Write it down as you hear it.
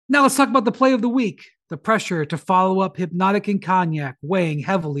Now let's talk about the play of the week. The pressure to follow up Hypnotic and Cognac weighing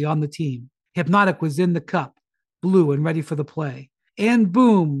heavily on the team. Hypnotic was in the cup, blue and ready for the play. And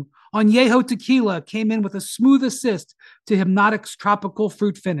boom, Añejo Tequila came in with a smooth assist to Hypnotic's tropical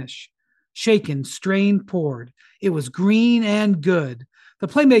fruit finish. Shaken, strained, poured. It was green and good. The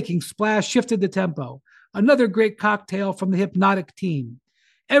playmaking splash shifted the tempo. Another great cocktail from the Hypnotic team.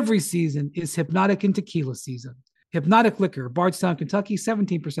 Every season is Hypnotic and Tequila season. Hypnotic Liquor, Bardstown, Kentucky,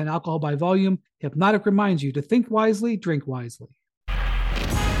 17% alcohol by volume. Hypnotic reminds you to think wisely, drink wisely.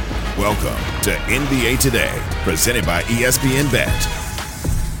 Welcome to NBA Today, presented by ESPN Bet.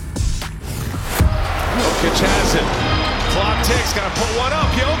 Jokic has it. Clock ticks, got to put one up.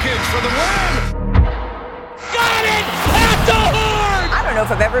 Jokic for the win. Got it at the horn. I don't know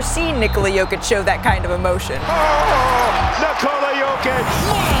if I've ever seen Nikola Jokic show that kind of emotion. Oh, Nikola Jokic.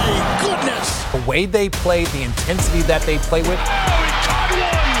 My goodness. The way they play, the intensity that they play with. Oh, he caught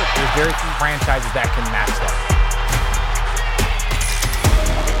one. There's very few franchises that can match that.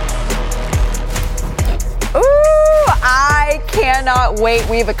 I cannot wait.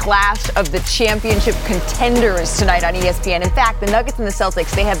 We have a clash of the championship contenders tonight on ESPN. In fact, the Nuggets and the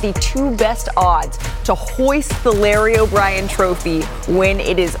Celtics, they have the two best odds to hoist the Larry O'Brien trophy when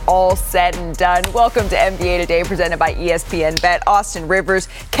it is all said and done. Welcome to NBA Today, presented by ESPN Bet. Austin Rivers,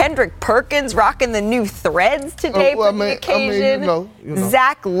 Kendrick Perkins rocking the new threads today for the occasion. You know.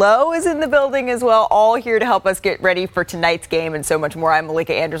 Zach Lowe is in the building as well, all here to help us get ready for tonight's game and so much more. I'm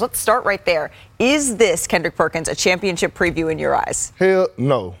Malika Andrews. Let's start right there. Is this, Kendrick Perkins, a championship preview in your eyes? Hell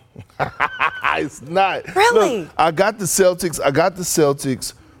no. It's not. Really? Look, I got the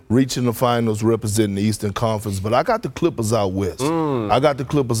Celtics reaching the finals representing the Eastern Conference, but I got the Clippers out west.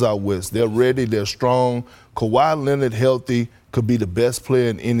 They're ready. They're strong. Kawhi Leonard healthy could be the best player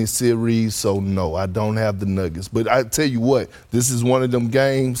in any series, so no, I don't have the Nuggets. But I tell you what, this is one of them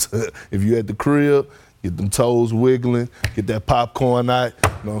games, if you're at the crib, get them toes wiggling, get that popcorn out,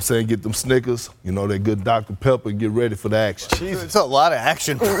 you know what I'm saying, get them Snickers, you know, that good Dr. Pepper, and get ready for the action. Jeez, it's a lot of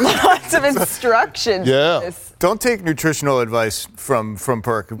action. Lots of instructions. Yeah. Don't take nutritional advice from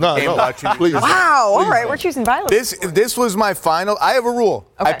Perk. No, please. Wow, all right, we're choosing violence. This was my final. I have a rule.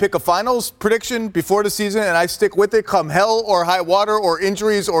 Okay. I pick a finals prediction before the season, and I stick with it come hell or high water or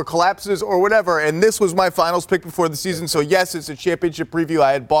injuries or collapses or whatever. And this was my finals pick before the season. So, yes, it's a championship preview.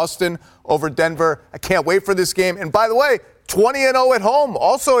 I had Boston over Denver. I can't wait for this game. And by the way, 20-0 at home,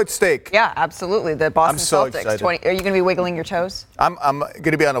 also at stake. Yeah, absolutely. The Boston Celtics. Excited. Are you going to be wiggling your toes? I'm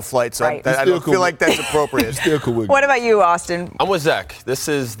going to be on a flight, so Right. I don't feel like that's appropriate. Still cool with What about you, Austin? I'm with Zach. This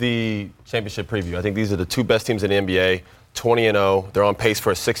is the championship preview. I think these are the two best teams in the NBA, 20-0. They're on pace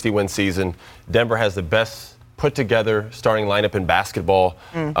for a 60-win season. Denver has the best put-together starting lineup in basketball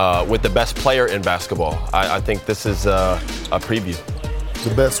with the best player in basketball. I think this is a preview.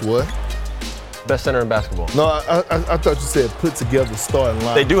 The best what? Best center in basketball. No, I thought you said put together starting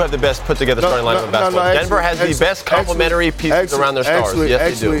lineup. They do have the best put-together starting lineup in basketball. Denver has the best complementary pieces around their stars.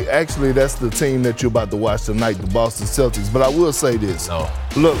 Yes, they do. Actually, that's the team that you're about to watch tonight, the Boston Celtics. But I will say this. No.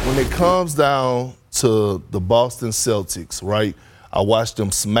 Look, when it comes down to the Boston Celtics, right, I watched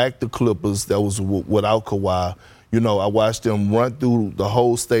them smack the Clippers. That was without Kawhi. You know, I watched them run through the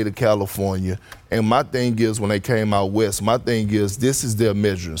whole state of California. And my thing is, when they came out west, this is their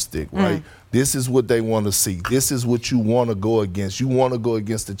measuring stick, right? This is what they want to see. This is what you want to go against. You want to go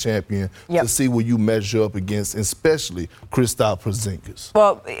against the champion to see where you measure up against, especially Kristaps Porzingis.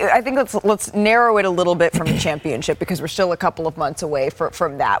 Well, I think let's narrow it a little bit from the championship because we're still a couple of months away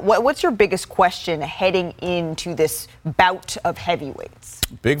from that. What's your biggest question heading into this bout of heavyweights?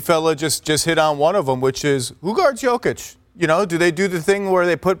 Big fella just hit on one of them, which is who guards Jokic? You know, do they do the thing where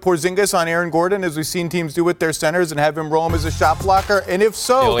they put Porzingis on Aaron Gordon, as we've seen teams do with their centers, and have him roll him as a shot blocker? And if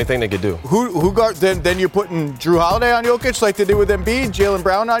so, the only thing they could do. Who guards? Then you're putting Drew Holiday on Jokic like they did with Embiid, Jaylen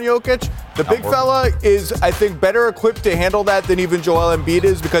Brown on Jokic. The big fella is, I think, better equipped to handle that than even Joel Embiid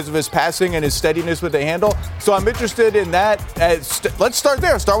is because of his passing and his steadiness with the handle. So I'm interested in that. Let's start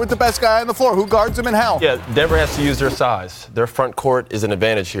there. Start with the best guy on the floor. Who guards him and how? Yeah, Denver has to use their size. Their front court is an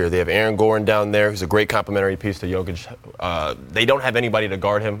advantage here. They have Aaron Gordon down there, who's a great complementary piece to Jokic. They don't have anybody to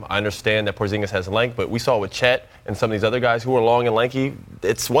guard him. I understand that Porzingis has length, but we saw with Chet and some of these other guys who are long and lanky,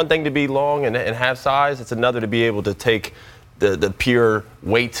 it's one thing to be long and have size. It's another to be able to take the pure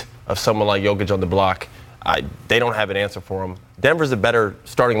weight of someone like Jokic on the block. They don't have an answer for him. Denver's a better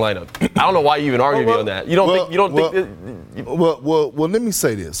starting lineup. I don't know why you even argue me on that. Well, let me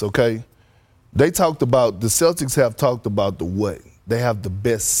say this, okay? The Celtics have talked about the what? They have the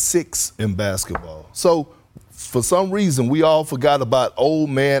best six in basketball. So, for some reason, we all forgot about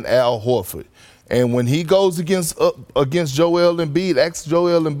old man Al Horford. And when he goes against Joel Embiid, ask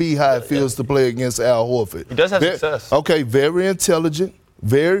Joel Embiid how it feels to play against Al Horford. He does have success. Okay, very intelligent,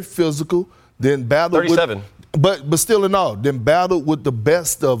 very physical. Then battle 37. But still in all, then battled with the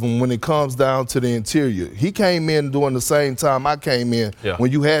best of them when it comes down to the interior. He came in during the same time I came in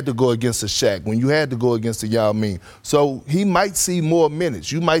when you had to go against a Shaq, when you had to go against a Yao Ming. So he might see more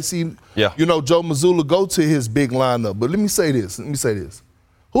minutes. You might see, Joe Mazzulla go to his big lineup. But let me say this.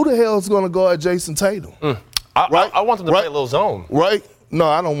 Who the hell is going to guard Jason Tatum? I want them to play a little zone. Right? No,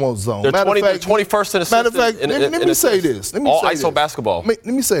 I don't want zone. They're 21st in assists. Matter of fact, let me say this. All ISO basketball. Let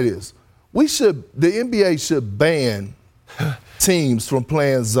me say this. The NBA should ban teams from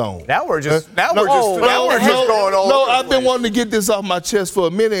playing zone. Now we're just going all No, over I've the been place. wanting to get this off my chest for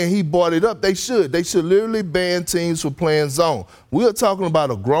a minute, and he brought it up. They should literally ban teams from playing zone. We're talking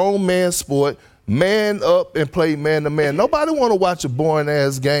about a grown man sport. Man up and play man to man. Nobody want to watch a boring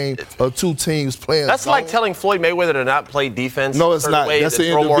ass game of two teams playing. That's zone. like telling Floyd Mayweather to not play defense. No, it's not. That's an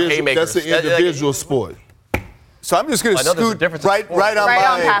individual sport. So I'm just going to scoot right on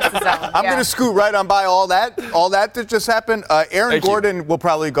by. I'm going to scoot right on by all that just happened. Aaron Gordon will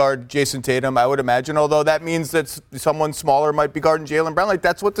probably guard Jason Tatum, I would imagine. Although that means that someone smaller might be guarding Jaylen Brown. Like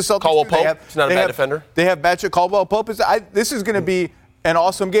that's what the Celtics Caldwell do. Pope. He's not a bad defender. They have matchup. Caldwell Pope this is going to be an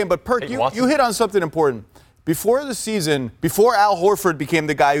awesome game. But Perk, you hit on something important. Before the season, before Al Horford became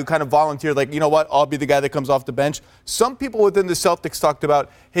the guy who kind of volunteered, like, you know what, I'll be the guy that comes off the bench, some people within the Celtics talked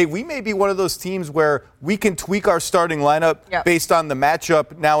about, hey, we may be one of those teams where we can tweak our starting lineup based on the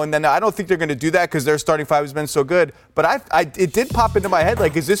matchup now and then. Now, I don't think they're going to do that because their starting five has been so good. But it did pop into my head,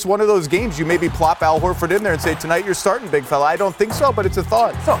 like, is this one of those games you maybe plop Al Horford in there and say, tonight you're starting, big fella? I don't think so, but it's a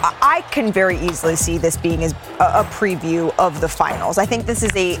thought. So I can very easily see this being a preview of the finals. I think this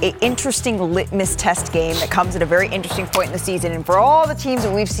is a interesting litmus test game that comes at a very interesting point in the season. And for all the teams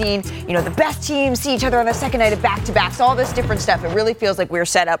that we've seen, the best teams see each other on the second night of back-to-backs, all this different stuff, it really feels like we're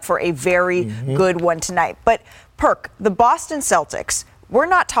set up for a very good one tonight. But, Perk, the Boston Celtics, we're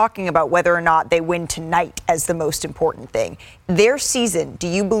not talking about whether or not they win tonight as the most important thing. Their season, do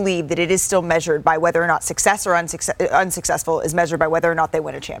you believe that it is still measured by whether or not success or unsuccessful is measured by whether or not they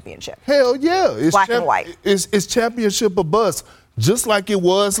win a championship? Hell yeah. It's black and white. It's championship or bust, just like it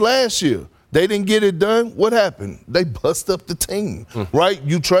was last year. They didn't get it done. What happened? They bust up the team, right?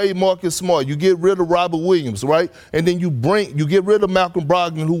 You trade Marcus Smart. You get rid of Robert Williams, right? And then you get rid of Malcolm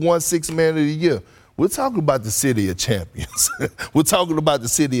Brogdon, who won Sixth Man of the Year. We're talking about the city of champions. We're talking about the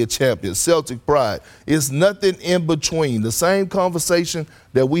city of champions, Celtic pride. It's nothing in between. The same conversation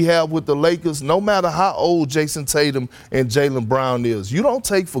that we have with the Lakers, no matter how old Jason Tatum and Jaylen Brown is, you don't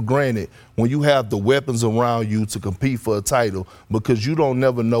take for granted when you have the weapons around you to compete for a title because you don't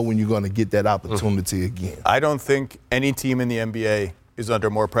never know when you're going to get that opportunity again. I don't think any team in the NBA is under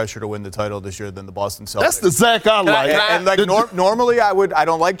more pressure to win the title this year than the Boston Celtics. That's the Zach I like. Normally I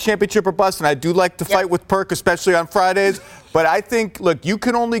don't like championship or bust, and I do like to fight with Perk, especially on Fridays. But I think, look, you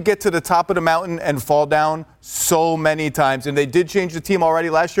can only get to the top of the mountain and fall down so many times. And they did change the team already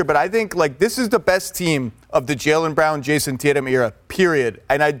last year, but I think, like, this is the best team of the Jaylen Brown, Jason Tatum era, period.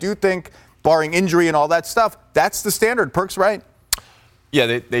 And I do think, barring injury and all that stuff, that's the standard. Perk's right.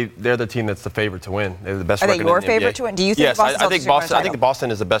 Yeah, they're the team that's the favorite to win. They're the best. Are they record your in the favorite NBA. to win? Do you think yes, the Boston Celtics I think Boston. win a I think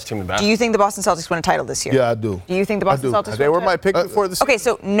Boston is the best team in basketball. Do you think the Boston Celtics win a title this year? Yeah, I do. Do you think the Boston Celtics? They were my pick before the season. Okay,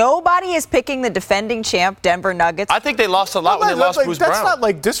 so nobody is picking the defending champ, Denver Nuggets. I think they lost a lot when they lost Bruce Brown. That's not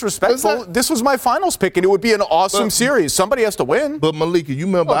like disrespectful. This was my finals pick, and it would be an awesome series. Somebody has to win. But Malika, you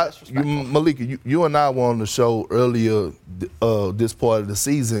remember, you and I were on the show earlier this part of the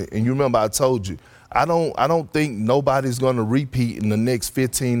season, and you remember I told you, I don't think nobody's going to repeat in the next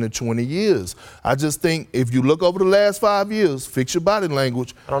 15 to 20 years. I just think if you look over the last 5 years, fix your body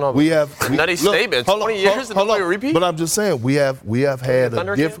language. I don't know. We have nutty statement. 20 years and nobody repeat. But I'm just saying we have had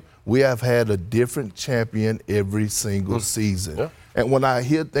a different champion every single season. Yeah. And when I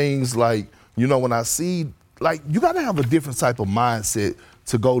hear things like, when I see, like, you got to have a different type of mindset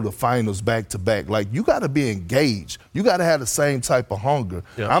to go to finals back to back. Like, you got to be engaged. You got to have the same type of hunger.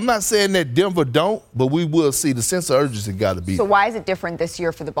 Yeah. I'm not saying that Denver don't, but we will see. The sense of urgency got to be. So why is it different this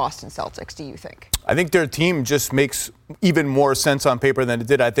year for the Boston Celtics, do you think? I think their team just makes even more sense on paper than it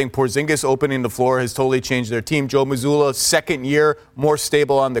did. I think Porzingis opening the floor has totally changed their team. Joe Mazzulla, second year, more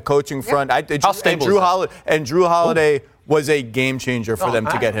stable on the coaching front. How stable and Drew Holiday was a game changer for them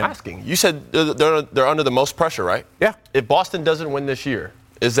to get him. Asking. You said they're under the most pressure, right? Yeah. If Boston doesn't win this year,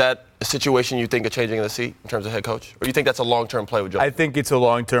 is that a situation you think of changing the seat in terms of head coach? Or you think that's a long-term play with Joe? I think it's a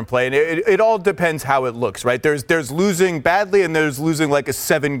long-term play, and it all depends how it looks, right? There's losing badly, and there's losing like a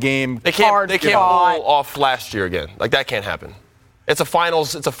 7-game. They can't pull off last year again. Like, that can't happen. It's a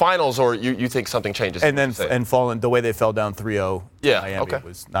finals, or you think something changes. And falling the way they fell down 3-0. Yeah, Miami okay.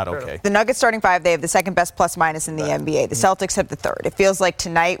 was not okay. The Nuggets starting five, they have the second best plus-minus in the NBA. The Celtics have the third. It feels like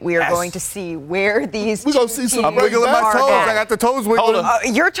tonight we are going to see where these We're going to see some I'm wiggling my toes. at. I got the toes wiggling.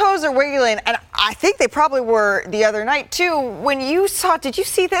 Your toes are wiggling, and I think they probably were the other night, too. When did you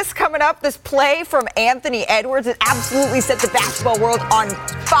see this coming up? This play from Anthony Edwards, it absolutely set the basketball world on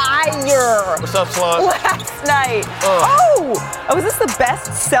fire. What's up, Slon? Last night. Was this the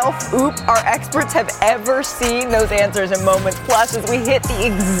best self-oop our experts have ever seen? Those answers in moments. Plus, as we hit the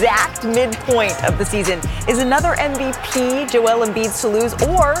exact midpoint of the season, is another MVP Joel Embiid to lose,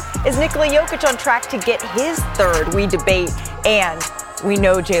 or is Nikola Jokic on track to get his third? We debate, and we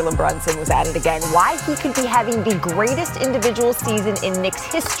know Jalen Brunson was at it again. Why he could be having the greatest individual season in Knicks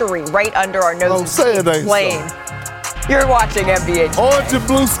history right under our noses. Playing. You're watching NBA. Orange and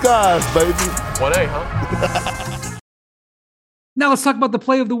blue skies, baby. 1A, huh? Now let's talk about the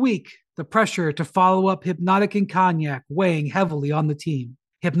play of the week. The pressure to follow up Hypnotic and Cognac weighing heavily on the team.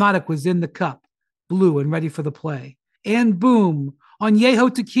 Hypnotic was in the cup, blue and ready for the play. And boom,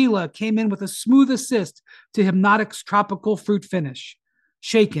 Añejo Tequila came in with a smooth assist to Hypnotic's tropical fruit finish.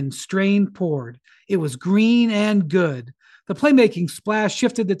 Shaken, strained, poured. It was green and good. The playmaking splash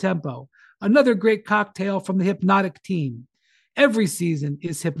shifted the tempo. Another great cocktail from the Hypnotic team. Every season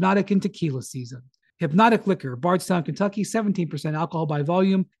is Hypnotic and Tequila season. Hypnotic Liquor, Bardstown, Kentucky, 17% alcohol by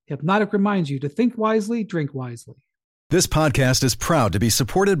volume. Hypnotic reminds you to think wisely, drink wisely. This podcast is proud to be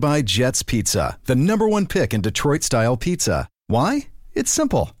supported by Jets Pizza, the #1 pick in Detroit-style pizza. Why? It's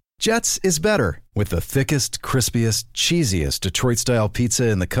simple. Jets is better. With the thickest, crispiest, cheesiest Detroit-style pizza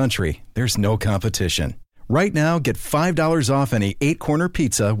in the country, there's no competition. Right now, get $5 off any 8-corner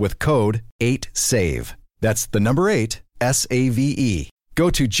pizza with code 8SAVE. That's the number 8, SAVE. Go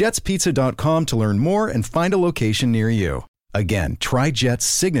to jetspizza.com to learn more and find a location near you. Again, try Jet's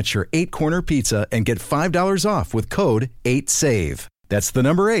signature 8-corner pizza and get $5 off with code 8SAVE. That's the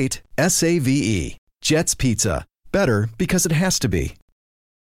number 8, SAVE. Jet's Pizza. Better because it has to be.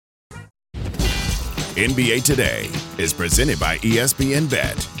 NBA Today is presented by ESPN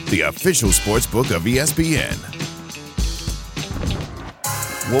Bet, the official sports book of ESPN.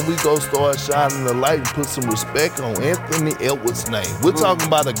 When we go start shining the light and put some respect on Anthony Edwards' name. We're talking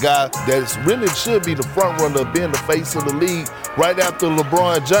about a guy that really should be the front runner of being the face of the league right after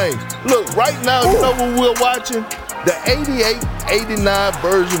LeBron James. Look, right now, you know what we're watching? The 88-89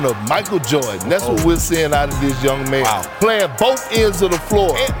 version of Michael Jordan. That's what we're seeing out of this young man. Wow. Playing both ends of the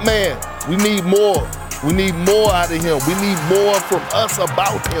floor. Man, we need more. We need more out of him. We need more from us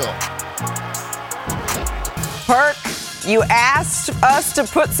about him. Perk, you asked us to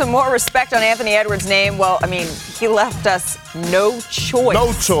put some more respect on Anthony Edwards' name. Well, I mean, he left us no choice.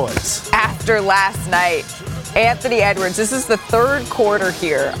 No choice. After last night. Anthony Edwards, this is the third quarter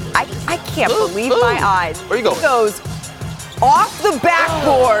here. I can't believe my eyes. Where you going? He goes off the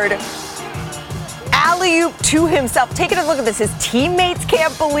backboard, alley-oop to himself. Taking a look at this. His teammates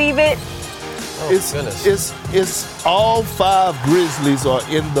can't believe it. It's all 5 Grizzlies are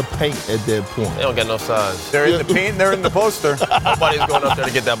in the paint at that point. They don't get no size. They're in the paint, they're in the poster. Nobody's going up there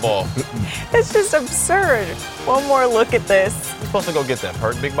to get that ball. It's just absurd. One more look at this. You're supposed to go get that,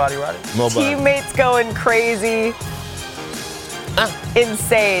 Perk. Big body rider. Nobody. Teammates going crazy.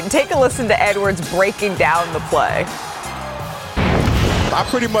 Insane. Take a listen to Edwards breaking down the play. I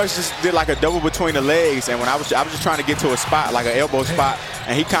pretty much just did like a double between the legs, and when I was just trying to get to a spot, like an elbow spot,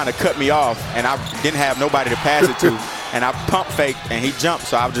 and he kind of cut me off, and I didn't have nobody to pass it to, and I pump faked, and he jumped,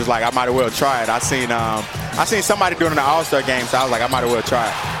 so I was just like, I might as well try it. I seen somebody doing it in the All-Star game, so I was like, I might as well try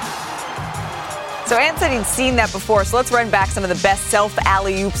it. So Anthony's seen that before, so let's run back some of the best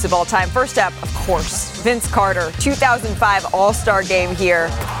self-alley-oops of all time. First up, of course, Vince Carter, 2005 All-Star game here.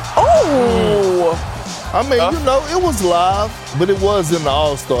 Oh! I mean, you know, it was live, but it was in the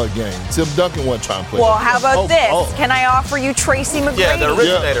All-Star game. Tim Duncan wasn't trying to play. Well, how about this? Can I offer you Tracy McGrady? Yeah, the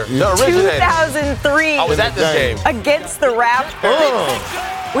originator. Yeah. The originator. 2003. I was at this game. Against the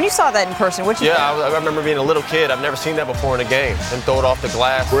Raptors. When you saw that in person, what'd you think? I remember being a little kid. I've never seen that before in a game. And throw it off the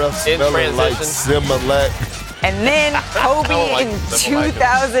glass Breath in smelling like transition. Similac. And then Kobe in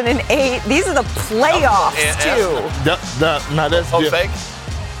 2008. These are the playoffs, too. Now that's Pump different.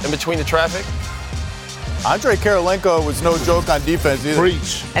 fake in between the traffic. Andre Karolinko was no joke on defense either.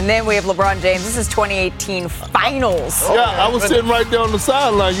 Preach. And then we have LeBron James. This is 2018 Finals. Yeah, I was sitting right there on the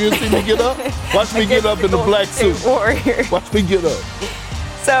sideline. You didn't see me get up? Watch me get up in the black suit. Warriors. Watch me get up.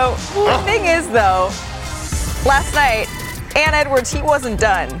 So the thing is, though, last night, Ant Edwards, he wasn't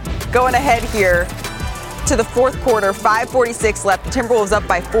done. Going ahead here to the fourth quarter, 5:46 left. The Timberwolves up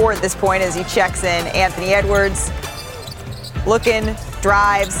by 4 at this point as he checks in. Anthony Edwards. looking,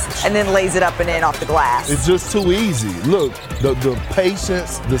 drives, and then lays it up and in off the glass. It's just too easy. Look, the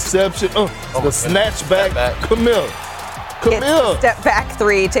patience, deception, the snatch back. Come here. Step back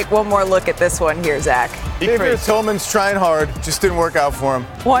three. Take one more look at this one here, Zach. Xavier Tillman's trying hard. Just didn't work out for him.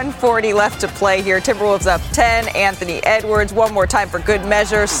 1:40 left to play here. Timberwolves up 10. Anthony Edwards, one more time for good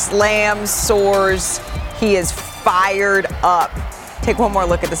measure. Slams, soars. He is fired up. Take one more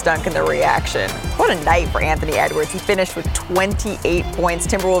look at this dunk and the reaction. What a night for Anthony Edwards. He finished with 28 points.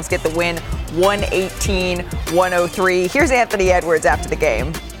 Timberwolves get the win, 118-103. Here's Anthony Edwards after the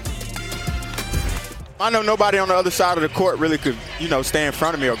game. I know nobody on the other side of the court really could, stay in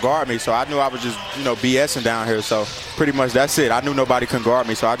front of me or guard me. So I knew I was just, BSing down here. So pretty much that's it. I knew nobody could guard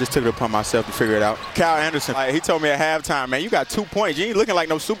me. So I just took it upon myself to figure it out. Kyle Anderson, he told me at halftime, man, you got 2 points. You ain't looking like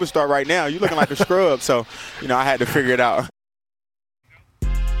no superstar right now. You looking like a scrub. So, I had to figure it out.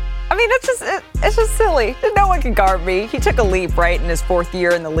 I mean, it's just silly. No one can guard me. He took a leap, right, in his 4th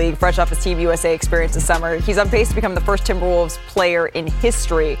year in the league, fresh off his Team USA experience this summer. He's on pace to become the first Timberwolves player in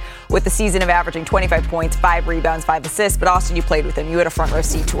history with the season of averaging 25 points, 5 rebounds, 5 assists. But Austin, you played with him. You had a front row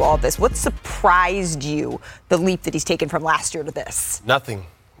seat to all of this. What surprised you, the leap that he's taken from last year to this? Nothing.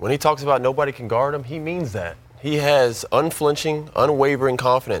 When he talks about nobody can guard him, he means that. He has unflinching, unwavering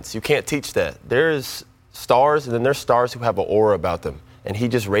confidence. You can't teach that. There's stars, and then there's stars who have an aura about them. And he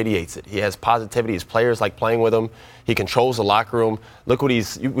just radiates it. He has positivity. His players like playing with him. He controls the locker room. Look what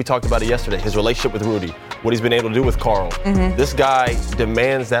we talked about it yesterday, his relationship with Rudy, what he's been able to do with Carl. Mm-hmm. This guy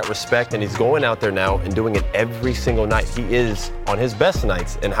demands that respect, and he's going out there now and doing it every single night. He is on his best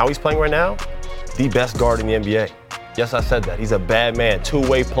nights. And how he's playing right now, the best guard in the NBA. Yes, I said that. He's a bad man,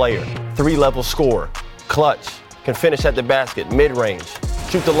 two-way player, 3-level scorer, clutch, can finish at the basket, mid-range,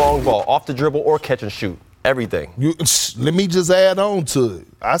 shoot the long ball, off the dribble or catch and shoot. Everything. Let me just add on to it.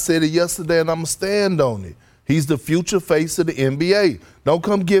 I said it yesterday, and I'm going to stand on it. He's the future face of the NBA. Don't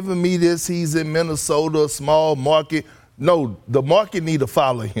come giving me this. He's in Minnesota, a small market. No, the market need to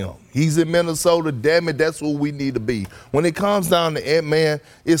follow him. He's in Minnesota. Damn it, that's where we need to be. When it comes down to Ant-Man,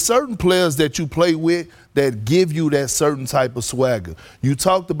 it's certain players that you play with that give you that certain type of swagger. You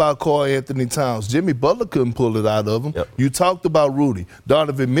talked about Karl Anthony Towns. Jimmy Butler couldn't pull it out of him. Yep. You talked about Rudy.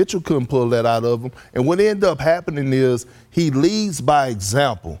 Donovan Mitchell couldn't pull that out of him. And what ended up happening is he leads by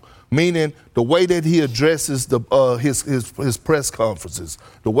example, meaning the way that he addresses his press conferences,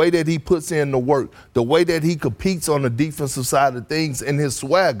 the way that he puts in the work, the way that he competes on the defensive side of things, and his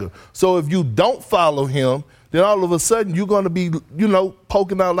swagger. So if you don't follow him, then all of a sudden you're going to be,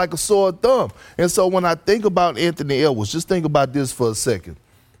 poking out like a sore thumb. And so when I think about Anthony Edwards, just think about this for a second.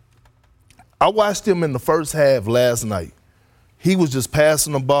 I watched him in the first half last night. He was just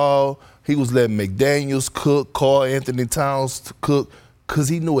passing the ball. He was letting McDaniels cook, Karl Anthony Towns cook, because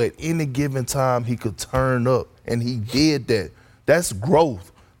he knew at any given time he could turn up, and he did that. That's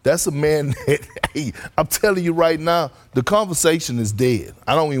growth. That's a man that, hey, I'm telling you right now, the conversation is dead.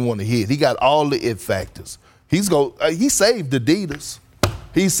 I don't even want to hear it. He got all the it factors. He saved Adidas.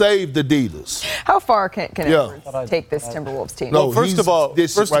 He saved Adidas. How far can Edwards take this Timberwolves team? Well, first of all,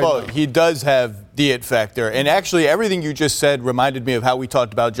 he does have the it factor. And actually, everything you just said reminded me of how we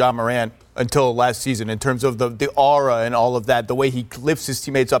talked about John Morant until last season in terms of the aura and all of that, the way he lifts his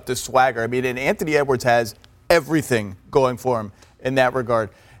teammates up to swagger. I mean, and Anthony Edwards has everything going for him in that regard.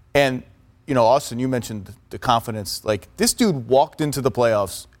 And, Austin, you mentioned the confidence. Like, this dude walked into the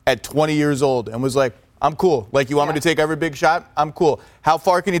playoffs at 20 years old and was like, I'm cool. Like, you want me to take every big shot? I'm cool. How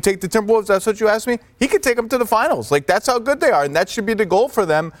far can he take the Timberwolves? That's what you asked me. He could take them to the finals. Like, that's how good they are, and that should be the goal for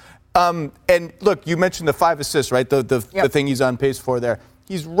them. And, look, you mentioned the 5 assists, right, the thing he's on pace for there.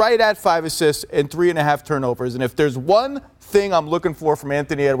 He's right at 5 assists and 3.5 turnovers. And if there's one thing I'm looking for from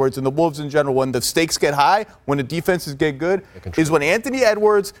Anthony Edwards and the Wolves in general, when the stakes get high, when the defenses get good, is when Anthony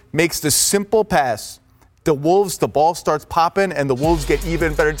Edwards makes the simple pass. The ball starts popping, and the Wolves get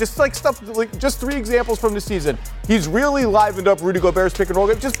even better. Just like stuff, like just 3 examples from the season. He's really livened up Rudy Gobert's pick and roll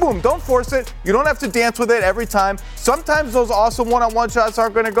game. Just boom, don't force it. You don't have to dance with it every time. Sometimes those awesome one-on-one shots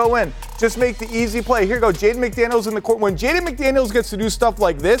aren't going to go in. Just make the easy play. Here you go, Jaden McDaniels in the court. When Jaden McDaniels gets to do stuff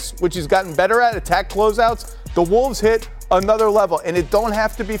like this, which he's gotten better at, attack closeouts, the Wolves hit another level, and it don't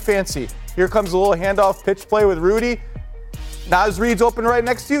have to be fancy. Here comes a little handoff pitch play with Rudy. Naz Reid's open right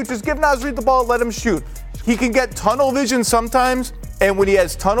next to you. Just give Naz Reid the ball, let him shoot. He can get tunnel vision sometimes, and when he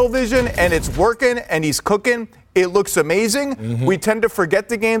has tunnel vision and it's working and he's cooking, it looks amazing. Mm-hmm. We tend to forget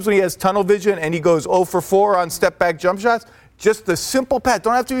the games when he has tunnel vision and he goes 0 for 4 on step-back jump shots. Just the simple pass.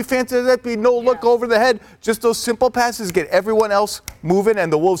 Don't have to be fancy. Doesn't have to be no look over the head. Just those simple passes get everyone else moving,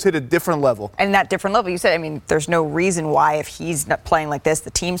 and the Wolves hit a different level. And that different level, you said, I mean, there's no reason why if he's not playing like this,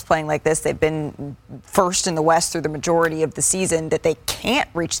 the team's playing like this, they've been first in the West through the majority of the season, that they can't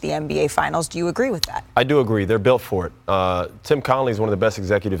reach the NBA Finals. Do you agree with that? I do agree. They're built for it. Tim Connelly is one of the best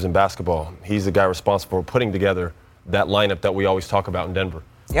executives in basketball. He's the guy responsible for putting together that lineup that we always talk about in Denver.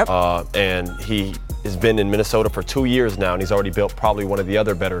 Yep. And he has been in Minnesota for 2 years now, and he's already built probably one of the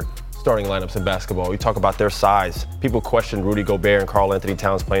other better starting lineups in basketball. We talk about their size. People question Rudy Gobert and Karl Anthony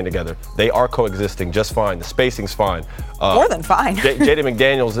Towns playing together. They are coexisting just fine. The spacing's fine. More than fine. Jaden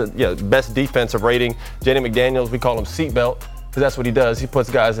McDaniels, best defensive rating. Jaden McDaniels, we call him seatbelt, because that's what he does. He puts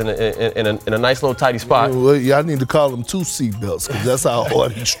guys in a nice little tidy spot. Well, I need to call him 2 seatbelts, because that's how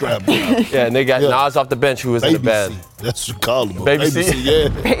hard he's strapped down. Yeah, and they got Nas off the bench, who is in the bed. That's what you call him. Baby seat. Yeah.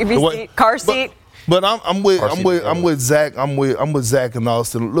 Baby seat, car seat. But I'm with Zach. I'm with Zach and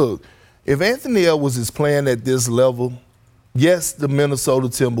Austin. Look, if Anthony Edwards is playing at this level, yes, the Minnesota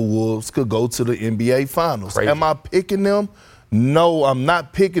Timberwolves could go to the NBA Finals. Crazy. Am I picking them? No, I'm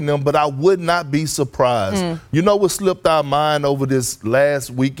not picking them, but I would not be surprised. You know what slipped our mind over this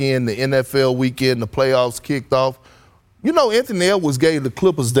last weekend, the NFL weekend, the playoffs kicked off? You know, Anthony Edwards gave the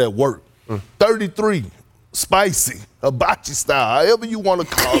Clippers that work. 33, spicy, hibachi style, however you want to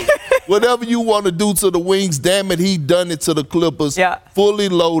call it. Whatever you want to do to the Wings, damn it, he done it to the Clippers. Yeah. Fully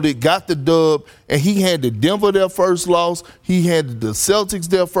loaded, got the dub, and he handed Denver their first loss. He handed the Celtics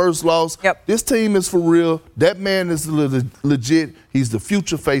their first loss. Yep. This team is for real. That man is legit. He's the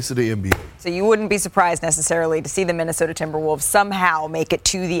future face of the NBA. So you wouldn't be surprised necessarily to see the Minnesota Timberwolves somehow make it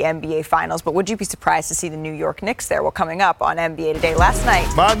to the NBA Finals, but would you be surprised to see the New York Knicks there? Well, coming up on NBA Today last night.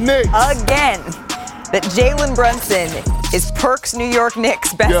 My Knicks. Again. That Jalen Brunson is Perk's New York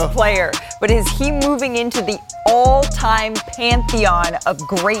Knicks best player. But is he moving into the all-time pantheon of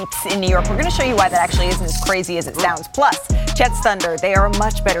greats in New York? We're going to show you why that actually isn't as crazy as it sounds. Plus, Chet's Thunder, they are a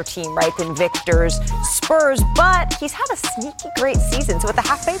much better team, right, than Victor's Spurs. But he's had a sneaky great season. So at the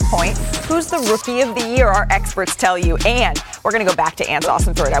halfway point, who's the Rookie of the Year? Our experts tell you. And we're going to go back to Ant's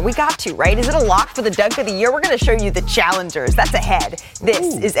awesome throw down. We got to, right? Is it a lock for the Dunk of the Year? We're going to show you the challengers. That's ahead.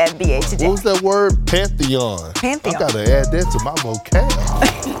 This is NBA Today. What was that word? Pantheon. Pantheon. I got to add that to my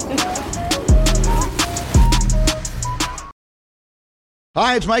vocab.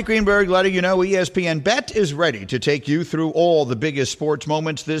 Hi, it's Mike Greenberg letting you know ESPN Bet is ready to take you through all the biggest sports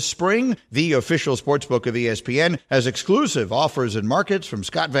moments this spring. The official sportsbook of ESPN has exclusive offers and markets from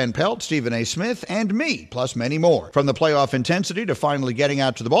Scott Van Pelt, Stephen A. Smith, and me, plus many more. From the playoff intensity to finally getting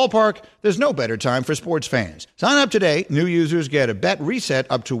out to the ballpark, there's no better time for sports fans. Sign up today. New users get a bet reset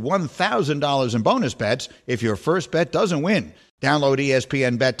up to $1,000 in bonus bets if your first bet doesn't win. Download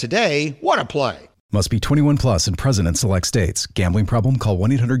ESPN Bet today. What a play. Must be 21 plus and present in select states. Gambling problem? Call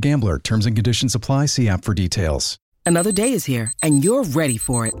 1-800-GAMBLER. Terms and conditions apply. See app for details. Another day is here, and you're ready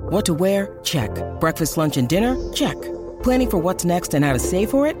for it. What to wear? Check. Breakfast, lunch, and dinner? Check. Planning for what's next and how to save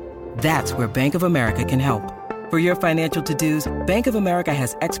for it? That's where Bank of America can help. For your financial to-dos, Bank of America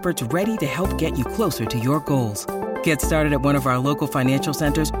has experts ready to help get you closer to your goals. Get started at one of our local financial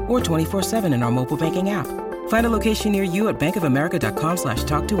centers or 24/7 in our mobile banking app. Find a location near you at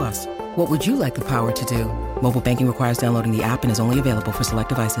bankofamerica.com/talktous. What would you like the power to do? Mobile banking requires downloading the app and is only available for select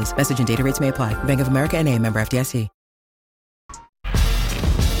devices. Message and data rates may apply. Bank of America N.A., member FDIC.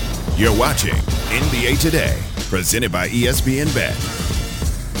 You're watching NBA Today, presented by ESPN Bet.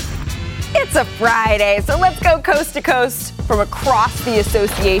 It's a Friday, so let's go coast to coast from across the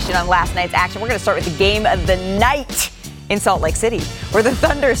association on last night's action. We're going to start with the game of the night in Salt Lake City, where the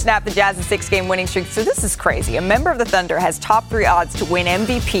Thunder snapped the Jazz's 6-game winning streak. So this is crazy. A member of the Thunder has top 3 odds to win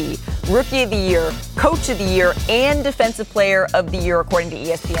MVP, Rookie of the Year, Coach of the Year, and Defensive Player of the Year, according to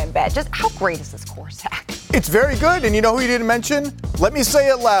ESPN Bet. Just how great is this course, Zach? It's very good, and you know who you didn't mention? Let me say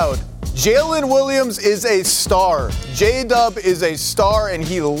it loud. Jalen Williams is a star. J-Dub is a star, and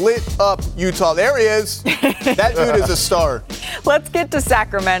he lit up Utah. There he is. That dude is a star. Let's get to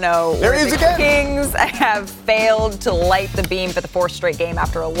Sacramento. There he is again. Kings have failed to light the beam for the 4th straight game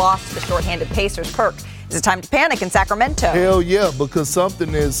after a loss to the shorthanded Pacers. Kirk, is it time to panic in Sacramento? Hell yeah, because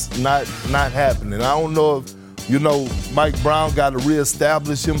something is not happening. I don't know if, Mike Brown got to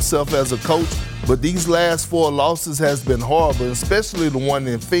reestablish himself as a coach, but these last 4 losses has been horrible, especially the one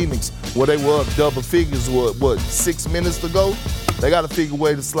in Phoenix where they were up double figures, 6 minutes to go? They got to figure a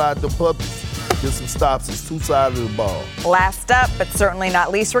way to slide the puppies. get some stops. It's two sides of the ball. Last up, but certainly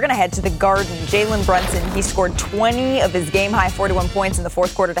not least, we're going to head to the Garden. Jalen Brunson, he scored 20 of his game-high 41 points in the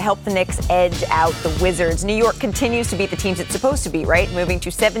fourth quarter to help the Knicks edge out the Wizards. New York continues to beat the teams it's supposed to beat, right? Moving to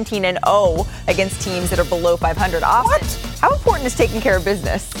 17-0 against teams that are below 500. Austin, how important is taking care of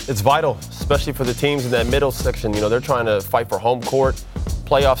business? It's vital, especially for the teams in that middle section. You know, they're trying to fight for home court,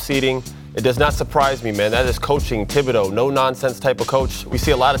 playoff seeding. It does not surprise me, man. That is coaching Thibodeau, no-nonsense type of coach. We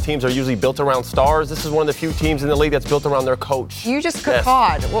see a lot of teams are usually built around stars. This is one of the few teams in the league that's built around their coach. You just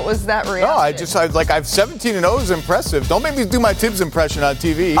cawed. What was that reaction? No, I 17-0 is impressive. Don't make me do my Tibbs impression on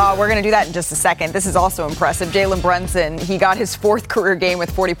TV. We're going to do that in just a second. This is also impressive. Jalen Brunson, he got his fourth career game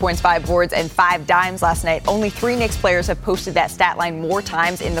with 40 points, 5 boards, and 5 dimes last night. Only 3 Knicks players have posted that stat line more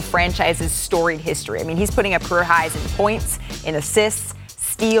times in the franchise's storied history. I mean, he's putting up career highs in points, in assists,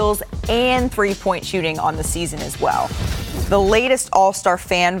 steals, and three-point shooting on the season as well. The latest All-Star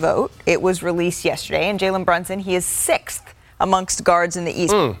fan vote, it was released yesterday, and Jalen Brunson, he is 6th amongst guards in the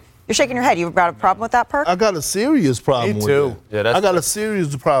East. You're shaking your head. You've got a problem with that, Perk? I got a serious problem with that. Yeah, I got a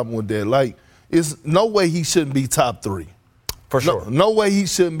serious problem with that. Like, it's no way he shouldn't be top 3. For sure. No way he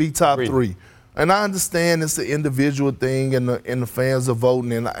shouldn't be top 3. And I understand it's the individual thing and the fans are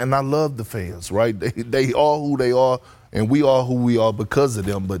voting, and I love the fans, right? They are who they are. And we are who we are because of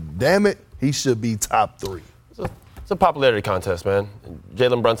them. But damn it, he should be top 3. It's a popularity contest, man.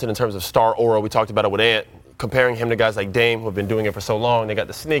 Jalen Brunson, in terms of star aura, we talked about it with Ant, comparing him to guys like Dame who have been doing it for so long. They got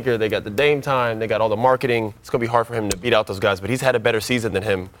the sneaker, they got the Dame time, they got all the marketing. It's going to be hard for him to beat out those guys, but he's had a better season than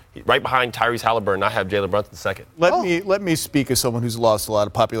him. Right behind Tyrese Halliburton, I have Jalen Brunson second. Let me speak as someone who's lost a lot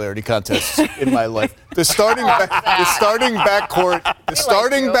of popularity contests in my life. The starting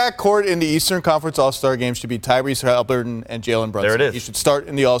backcourt in the Eastern Conference All-Star game should be Tyrese Halliburton and Jalen Brunson. There it is. You should start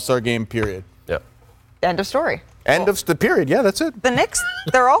in the All-Star game, period. Yep. End of story. End of the period. Yeah, that's it. The Knicks,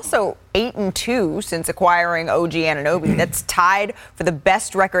 they're also 8-2 since acquiring OG Anunoby. That's tied for the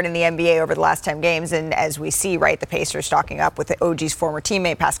best record in the NBA over the last 10 games. And as we see, right, the Pacers stocking up with OG's former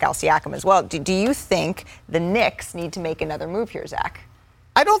teammate, Pascal Siakam, as well. Do you think the Knicks need to make another move here, Zach?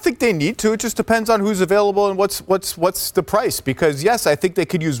 I don't think they need to. It just depends on who's available and what's the price. Because, yes, I think they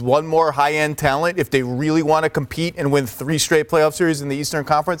could use one more high-end talent if they really want to compete and win 3 straight playoff series in the Eastern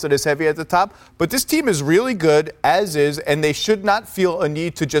Conference that is heavy at the top. But this team is really good, as is, and they should not feel a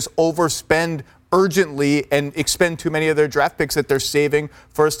need to just overspend urgently and expend too many of their draft picks that they're saving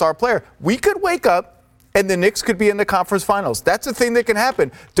for a star player. We could wake up and the Knicks could be in the conference finals. That's a thing that can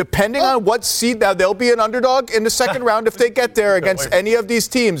happen. Depending on what seed, now they'll be an underdog in the second round if they get there against any of these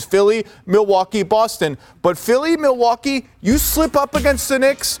teams, Philly, Milwaukee, Boston. But Philly, Milwaukee, you slip up against the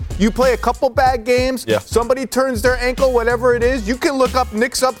Knicks, you play a couple bad games, somebody turns their ankle, whatever it is, you can look up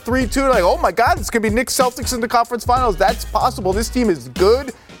Knicks up 3-2, like, oh my God, it's going to be Knicks-Celtics in the conference finals. That's possible. This team is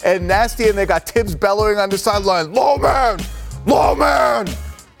good and nasty, and they got Tibbs bellowing on the sideline, low man,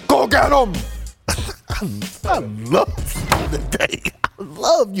 go get him. I love you today. I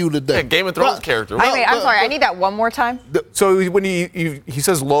love you today. Yeah, Game of Thrones character. I'm sorry. I need that one more time. So when he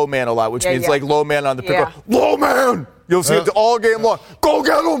says low man a lot, which means like low man on the pickup. Low man! You'll see it all game long. Go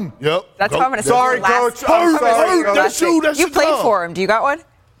get him! Yep. That's how I'm going to say. Sorry, Coach. You played for him. Do you got one?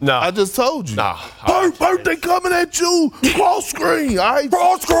 No. I just told you. Nah. Bert, they coming at you. Cross screen. All right?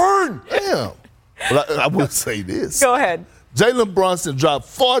 Cross screen. Damn. But I will say this. Go ahead. Jalen Brunson dropped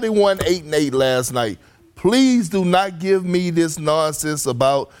 41, 8, and 8 last night. Please do not give me this nonsense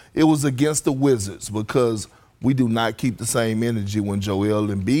about it was against the Wizards, because we do not keep the same energy when Joel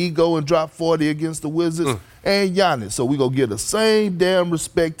Embiid go and drop 40 against the Wizards and Giannis. So we going to give the same damn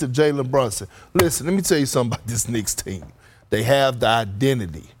respect to Jalen Brunson. Listen, let me tell you something about this Knicks team. They have the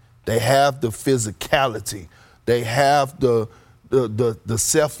identity. They have the physicality. They have the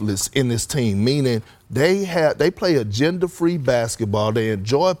selfless in this team, meaning they play agenda-free basketball. They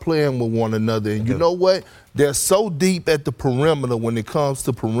enjoy playing with one another. And you know what? They're so deep at the perimeter when it comes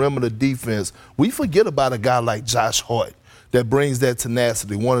to perimeter defense. We forget about a guy like Josh Hart that brings that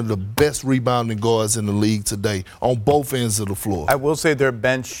tenacity, one of the best rebounding guards in the league today on both ends of the floor. I will say their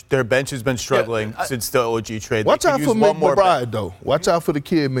bench has been struggling since the OG trade. Watch out for McBride, though. Watch out for the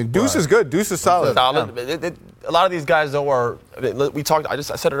kid McBride. Deuce is good. Deuce is solid. A lot of these guys, though, I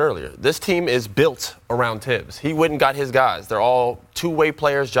said it earlier. This team is built around Tibbs. He went and got his guys. They're all two-way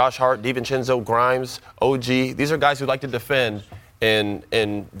players: Josh Hart, DiVincenzo, Grimes, OG. These are guys who like to defend, and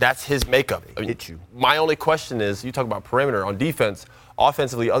that's his makeup. I mean, my only question is, you talk about perimeter on defense,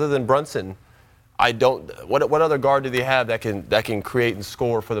 offensively, other than Brunson, what other guard do they have that can create and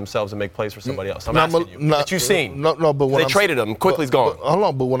score for themselves and make plays for somebody else? I'm asking you. That you've seen. No, but when they traded him, quickly he's gone. Hold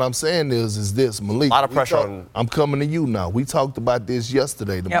on, but what I'm saying is this, Malik. A lot of pressure on. I'm coming to you now. We talked about this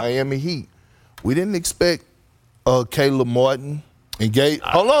yesterday, the Miami Heat. We didn't expect Caleb Martin and Gabe.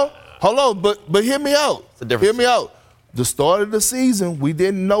 Hold on, but hear me out. Hear me out. The start of the season, we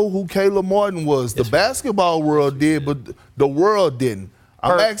didn't know who Caleb Martin was. The basketball world did, but the world didn't.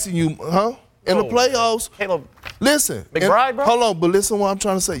 I'm asking you, in the playoffs, Caleb, listen. McBride, bro? Hold on, but listen what I'm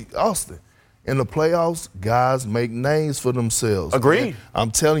trying to say. Austin, in the playoffs, guys make names for themselves. Agreed. Man.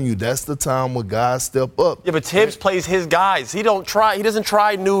 I'm telling you, that's the time where guys step up. Yeah, but Tibbs plays his guys. He doesn't try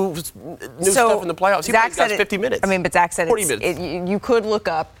new stuff in the playoffs. He plays guys 50 minutes. I mean, but Zach said 40 minutes. You could look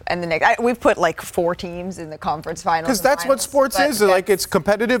up, and the next we've put like 4 teams in the conference finals. Because that's what sports is. Like, it's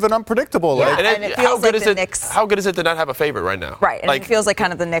competitive and unpredictable. Yeah, Like, and it feels like the Knicks. How good is it to not have a favorite right now? Right, and it feels like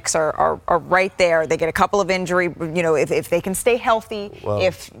kind of the Knicks are right there. They get a couple of injury, if they can stay healthy,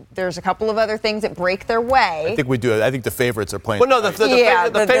 if there's a couple of other things that break their way. I think we do. I think the favorites are playing. Well, no, the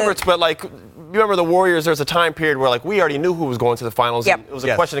favorites, but like, you remember the Warriors, there's a time period where like we already knew who was going to the finals. Yep. And it was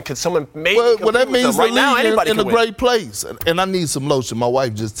a question of could someone maybe well, that means right now anybody in can a great place. And I need some lotion. My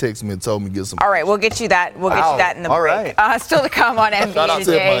wife just texted me and told me to get some. All right, we'll get you that. We'll get you that in the break. Still to come on NBA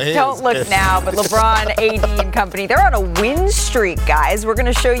today. Don't look now, but LeBron, AD, and company, they're on a win streak, guys. We're going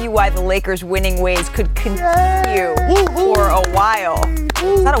to show you why the Lakers' winning ways could continue for a while.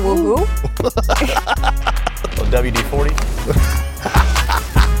 Is that a woohoo? WD-40.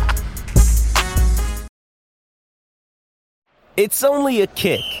 It's only a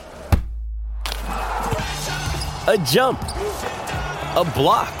kick, a jump, a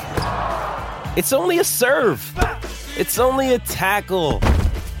block. It's only a serve. It's only a tackle,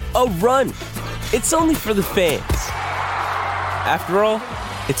 a run. It's only for the fans. After all,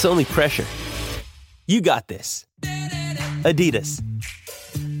 it's only pressure. You got this. Adidas.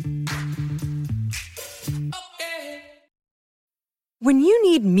 When you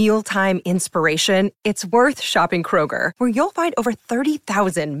need mealtime inspiration, it's worth shopping Kroger, where you'll find over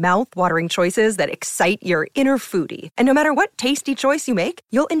 30,000 mouth-watering choices that excite your inner foodie. And no matter what tasty choice you make,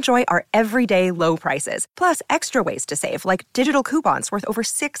 you'll enjoy our everyday low prices, plus extra ways to save, like digital coupons worth over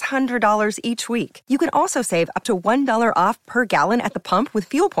 $600 each week. You can also save up to $1 off per gallon at the pump with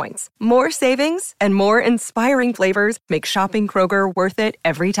fuel points. More savings and more inspiring flavors make shopping Kroger worth it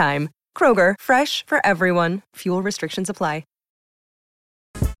every time. Kroger, fresh for everyone. Fuel restrictions apply.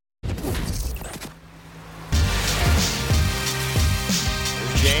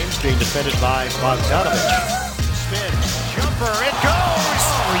 James being defended by Bogdanovich. Spin, jumper, it goes!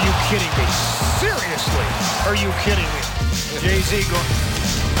 Oh, are you kidding me? Seriously? Are you kidding me? Jay-Z going,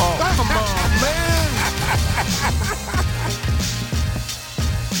 oh, come on, man!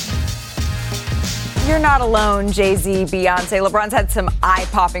 You're not alone, Jay-Z, Beyonce. LeBron's had some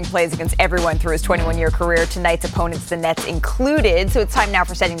eye-popping plays against everyone through his 21-year career. Tonight's opponents, the Nets included. So it's time now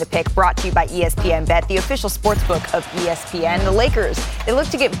for Setting the Pick, brought to you by ESPN Bet, the official sportsbook of ESPN. The Lakers, they look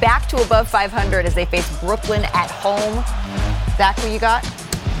to get back to above 500 as they face Brooklyn at home. Zach, who you got?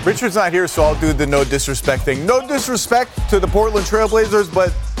 Richard's not here, so I'll do the no disrespect thing. No disrespect to the Portland Trailblazers,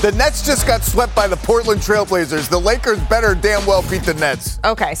 but the Nets just got swept by the Portland Trailblazers. The Lakers better damn well beat the Nets.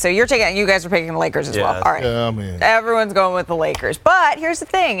 Okay, so you guys are picking the Lakers as well. All right. Yeah, I mean. Everyone's going with the Lakers. But here's the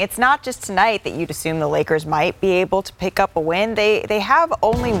thing. It's not just tonight that you'd assume the Lakers might be able to pick up a win. They have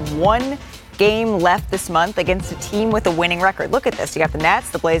only one game left this month against a team with a winning record. Look at this. You got the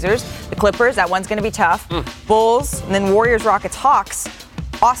Nets, the Blazers, the Clippers. That one's going to be tough. Bulls, and then Warriors, Rockets, Hawks.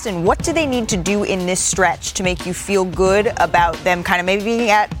 Austin, what do they need to do in this stretch to make you feel good about them kind of maybe being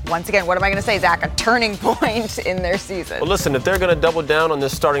at, once again, what am I going to say, Zach, a turning point in their season? Well, listen, if they're going to double down on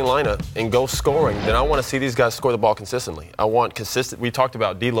this starting lineup and go scoring, then I want to see these guys score the ball consistently. I want consistent. We talked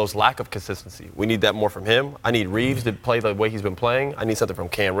about D'Lo's lack of consistency. We need that more from him. I need Reeves to play the way he's been playing. I need something from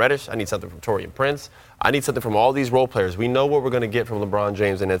Cam Reddish. I need something from Taurean Prince. I need something from all these role players. We know what we're going to get from LeBron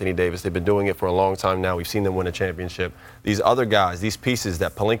James and Anthony Davis. They've been doing it for a long time now. We've seen them win a championship. These other guys, these pieces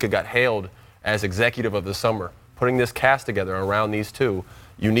that Pelinka got hailed as executive of the summer, putting this cast together around these two,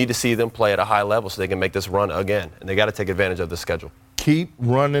 you need to see them play at a high level so they can make this run again. And they got to take advantage of the schedule. Keep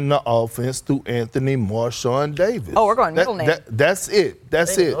running the offense through Anthony, Marshawn, Davis. Oh, we're going middle name. That's it.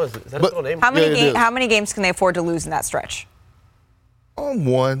 That's it. Is that a middle name? How many games can they afford to lose in that stretch?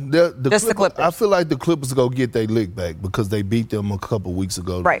 One. Just the Clippers. I feel like the Clippers go get their lick back because they beat them a couple weeks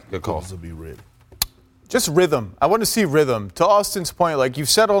ago. Right. The Clippers will be ready. Just rhythm. I want to see rhythm. To Austin's point, like you've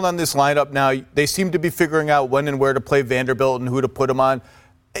settled on this lineup now. They seem to be figuring out when and where to play Vanderbilt and who to put them on.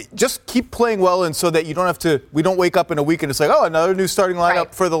 Just keep playing well, and so that you don't have to. We don't wake up in a week and it's like, oh, another new starting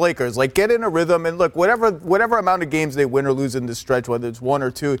lineup for the Lakers. Like get in a rhythm and look, whatever amount of games they win or lose in this stretch, whether it's one or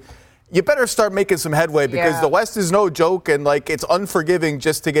two, you better start making some headway because the West is no joke and it's unforgiving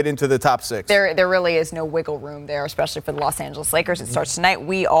just to get into the top 6. There really is no wiggle room there, especially for the Los Angeles Lakers. It starts tonight.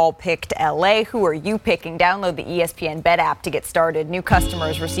 We all picked LA. Who are you picking? Download the ESPN Bet app to get started. New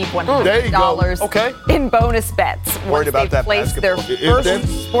customers receive $100 in bonus bets once they place their first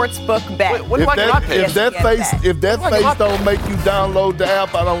sportsbook bet. If that face don't make you download the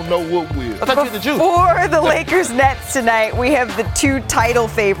app, I don't know what will. For the Lakers Nets tonight, we have the 2 title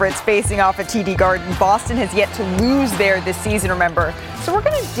favorites facing off at TD Garden. Boston has yet to lose there this season, remember. So we're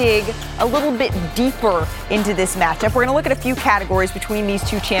going to dig a little bit deeper into this matchup. We're going to look at a few categories between these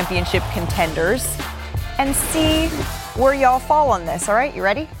 2 championship contenders and see where y'all fall on this. All right, you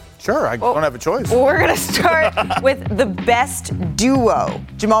ready? Sure, I don't have a choice. We're going to start with the best duo.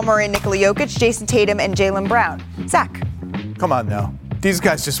 Jamal Murray and Nikola Jokic, Jason Tatum and Jaylen Brown. Zach. Come on now. These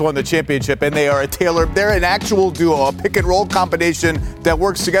guys just won the championship, and they're an actual duo, a pick-and-roll combination that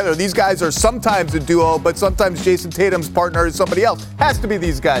works together. These guys are sometimes a duo, but sometimes Jason Tatum's partner is somebody else. Has to be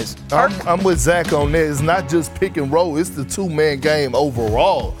these guys. I'm with Zach on that. It's not just pick and roll. It's the 2-man game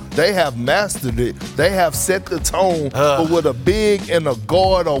overall. They have mastered it. They have set the tone for what a big and a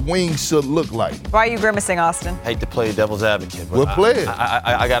guard or wing should look like. Why are you grimacing, Austin? Hate to play devil's advocate, but We'll play it.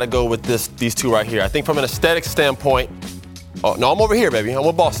 I got to go with these 2 right here. I think from an aesthetic standpoint, no, I'm over here, baby. I'm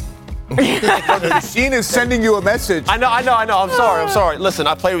with Boston. The machine is sending you a message. I know. I'm sorry. Listen,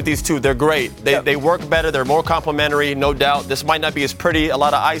 I play with these 2. They're great. They work better. They're more complementary, no doubt. This might not be as pretty, a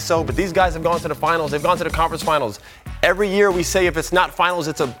lot of ISO, but these guys have gone to the finals. They've gone to the conference finals. Every year we say if it's not finals,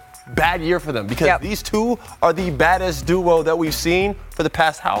 it's a bad year for them because these 2 are the baddest duo that we've seen for the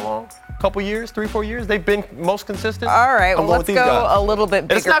past how long? Couple years, 3-4 years? They've been most consistent. All right, well, let's go a little bit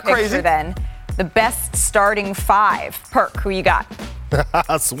bigger it's not picture crazy. then. The best starting 5. Perk, who you got?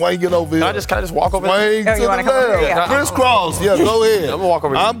 Swing it over here. Can I just walk over Swing there? to the left. Crisscross. Go ahead. I'm going to walk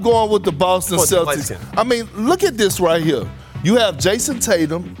over here. I'm going with the Boston Celtics. I mean, look at this right here. You have Jason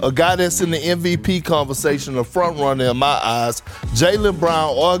Tatum, a guy that's in the MVP conversation, a front runner in my eyes. Jaylen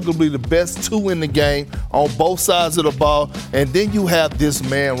Brown, arguably the best 2 in the game on both sides of the ball. And then you have this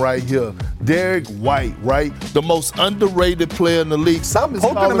man right here, Derek White, right? The most underrated player in the league. Stop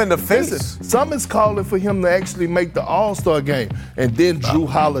poking him in the face. Some is calling for him to actually make the All-Star game. And then Drew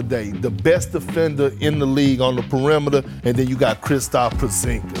Holiday, the best defender in the league on the perimeter. And then you got Kristaps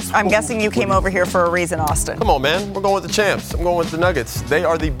Porzingis. I'm guessing you came over here for a reason, Austin. Come on, man. We're going with the champs. I'm going with the Nuggets. They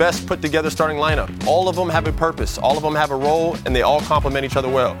are the best put-together starting lineup. All of them have a purpose. All of them have a role, and they all complement each other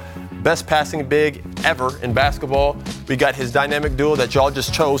well. Best passing big ever in basketball. We got his dynamic duo that y'all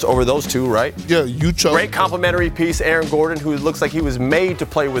just chose over those 2, right? Yeah, you chose. Great complimentary piece, Aaron Gordon, who looks like he was made to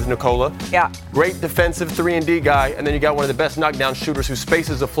play with Nikola. Yeah. Great defensive 3-and-D guy, and then you got one of the best knockdown shooters who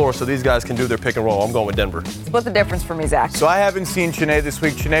spaces the floor so these guys can do their pick and roll. I'm going with Denver. Split the difference for me, Zach. So I haven't seen Chiney this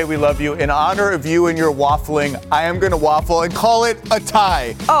week. Chiney, we love you. In honor of you and your waffling, I am going to waffle and call it a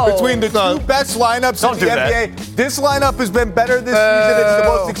tie between the 2 best lineups in the NBA. This lineup has been better this season. It's the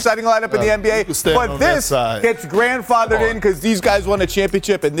most exciting lineup in the NBA. But this gets grandfathered in because these guys won a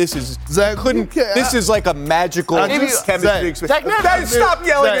championship, and this is this is like a magical chemistry experience. Stop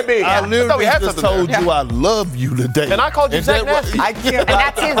yelling at me! I literally just told you I love you today. And I called you Zach Nasty. I can't. And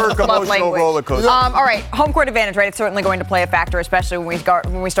that's his love language. Roller coaster. All right, home court advantage, right? It's certainly going to play a factor, especially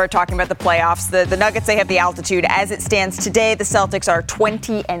when we start talking about the playoffs. The Nuggets, they have the altitude. As it stands today, the Celtics are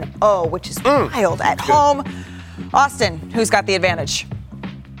 20-0, which is wild at home. Austin, who's got the advantage?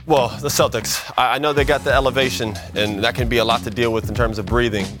 Well, the Celtics. I know they got the elevation, and that can be a lot to deal with in terms of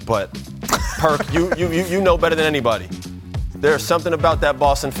breathing. But, Perk, you know better than anybody. There's something about that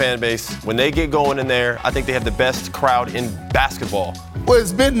Boston fan base. When they get going in there, I think they have the best crowd in basketball. Well,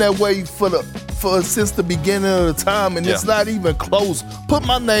 it's been that way since the beginning of the time, and it's not even close. Put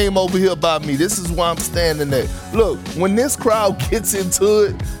my name over here by me. This is where I'm standing at. Look, when this crowd gets into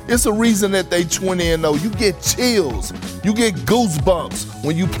it, it's a reason that they 20-0. You get chills. You get goosebumps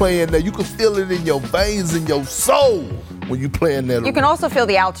when you play in there. You can feel it in your veins and your soul when you play in there. You can also feel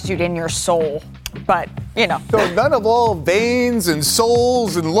the altitude in your soul. But, you know. So none of all veins and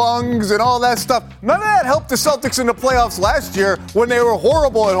souls and lungs and all that stuff, none of that helped the Celtics in the playoffs last year when they were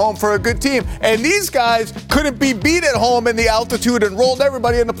horrible at home for a good team. And these guys couldn't be beat at home in the altitude and rolled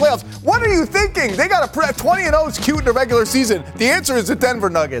everybody in the playoffs. What are you thinking? They got 20-0 is cute in the regular season. The answer is the Denver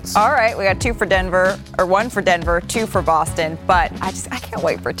Nuggets. All right, we got 2 for Denver, or 1 for Denver, 2 for Boston. But I can't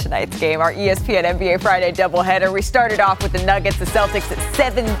wait for tonight's game, our ESPN NBA Friday doubleheader. We started off with the Nuggets, the Celtics at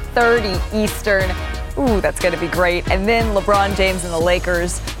 7:30 Eastern. Ooh, that's going to be great. And then LeBron James and the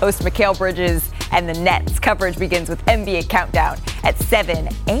Lakers host Mikal Bridges and the Nets. Coverage begins with NBA Countdown at 7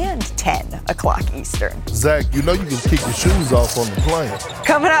 and 10 o'clock Eastern. Zach, you know you can kick your shoes off on the plane.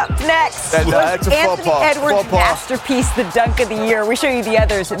 Coming up next, that's a Anthony faux pas. Edwards' Faux pas. masterpiece, the dunk of the year. We show you the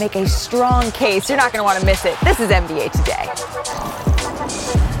others that make a strong case. You're not going to want to miss it. This is NBA Today.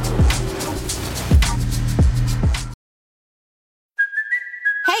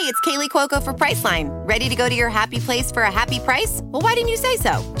 Hey, it's Kaylee Cuoco for Priceline. Ready to go to your happy place for a happy price? Well, why didn't you say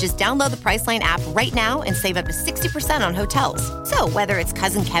so? Just download the Priceline app right now and save up to 60% on hotels. So whether it's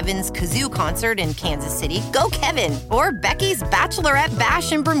Cousin Kevin's Kazoo Concert in Kansas City, go Kevin, or Becky's Bachelorette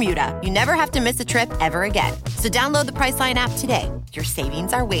Bash in Bermuda, you never have to miss a trip ever again. So download the Priceline app today. Your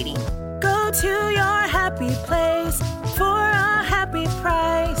savings are waiting. Go to your happy place for a happy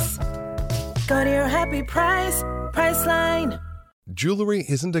price. Go to your happy price, Priceline. Jewelry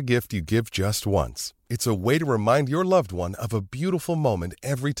isn't a gift you give just once. It's a way to remind your loved one of a beautiful moment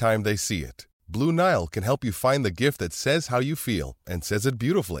every time they see it. Blue Nile can help you find the gift that says how you feel and says it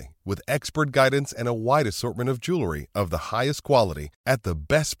beautifully, with expert guidance and a wide assortment of jewelry of the highest quality at the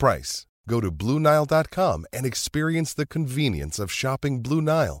best price. Go to BlueNile.com and experience the convenience of shopping Blue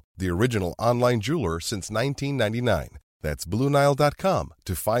Nile, the original online jeweler since 1999. That's BlueNile.com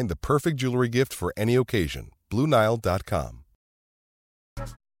to find the perfect jewelry gift for any occasion. BlueNile.com.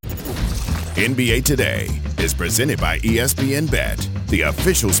 NBA Today is presented by ESPN Bet, the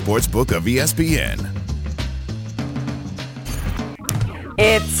official sportsbook of ESPN.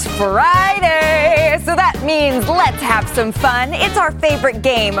 It's Friday, so that means let's have some fun. It's our favorite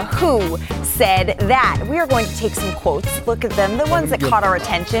game, Who Said That? We are going to take some quotes, look at them, the ones that caught our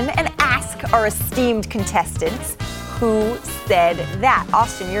attention, and ask our esteemed contestants, who said that?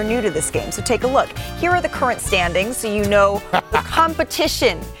 Austin, you're new to this game, so take a look. Here are the current standings, so you know the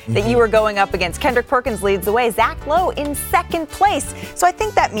competition that you are going up against. Kendrick Perkins leads the way. Zach Lowe in second place. So I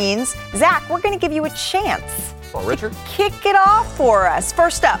think that means, Zach, we're going to give you a chance. Oh, Richard? Kick it off for us.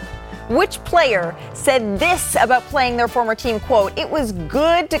 First up, which player said this about playing their former team? Quote, "It was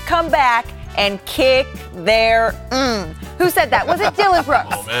good to come back and kick their Who said that? Was it Dylan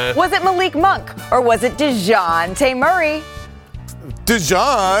Brooks? Was it Malik Monk? Or was it DeJounte Murray?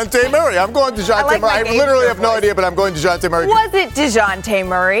 DeJounte Murray. I'm going DeJounte Murray. I literally have no idea, but I'm going DeJounte Murray. Was it DeJounte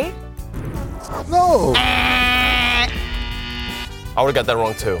Murray? No. I would have got that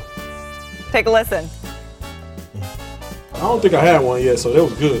wrong, too. Take a listen. I don't think I had one yet, so that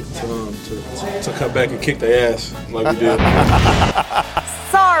was good to come back and kick their ass like we did.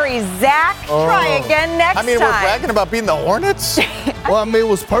 Sorry, Zach. Try again next time. I mean, we're bragging about being the Hornets? Well, I mean, it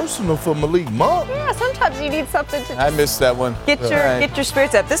was personal for Malik Monk. Yeah, sometimes you need something to I missed that one. get your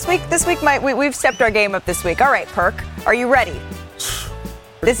spirits up. This week we've stepped our game up this week. All right, Perk, are you ready?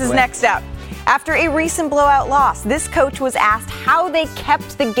 This is next up. After a recent blowout loss, this coach was asked how they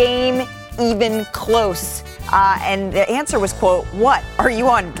kept the game even close. And the answer was, quote, "What? Are you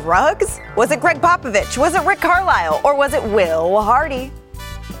on drugs? Was it Greg Popovich? Was it Rick Carlisle? Or was it Will Hardy?"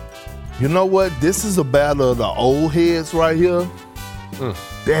 You know what? This is a battle of the old heads right here.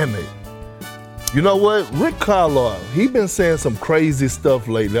 Damn it. You know what? Rick Carlisle, he been saying some crazy stuff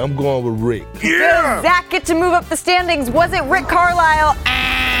lately. I'm going with Rick. Does Zach get to move up the standings? Was it Rick Carlisle?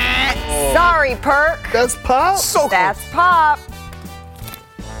 Sorry, Perk. That's Pop? That's Pop.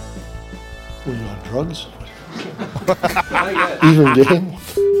 Were you on drugs? Even game?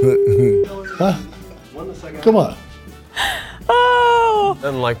 Huh? Come on. Oh.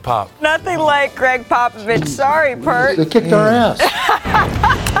 Nothing like Pop. Nothing like Greg Popovich. Sorry, Perk. They kicked our ass.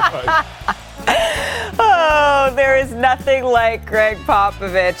 Oh, there is nothing like Greg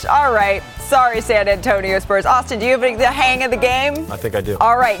Popovich. All right. Sorry, San Antonio Spurs. Austin, do you have the hang of the game? I think I do.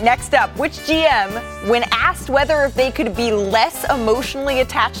 All right, next up. Which GM, when asked whether if they could be less emotionally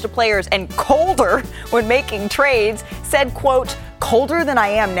attached to players and colder when making trades, said, quote, "Colder than I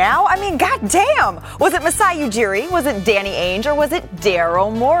am now"? I mean, goddamn. Was it Masai Ujiri? Was it Danny Ainge? Or was it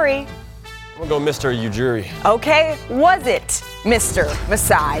Daryl Morey? I'm going to go Mr. Ujiri. Okay, was it Mr.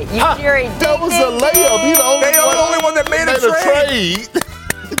 Masai Ujiri? That was a layup. He's the only one that made a trade.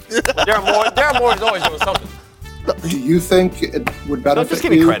 Daryl Morey is always doing something. You think it would benefit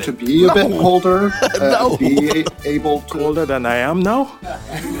give me you credit. to be a bit older? No. Be able to... Older than I am now?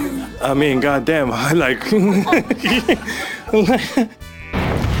 I mean, goddamn, I like...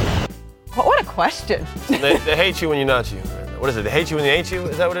 What a question. They hate you when you're not you. what is it? They hate you when they hate you?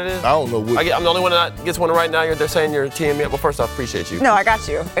 Is that what it is? I don't know what. I'm the only one that gets one right now. They're saying you're teeing me up. Well, first off, appreciate you. No, I got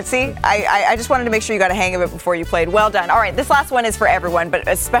you. See, I just wanted to make sure you got a hang of it before you played. Well done. All right, this last one is for everyone, but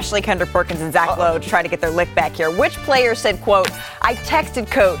especially Kendrick Perkins and Zach Lowe to try to get their lick back here. Which player said, quote, I texted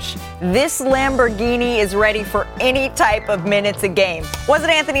Coach, this Lamborghini is ready for any type of minutes a game. Was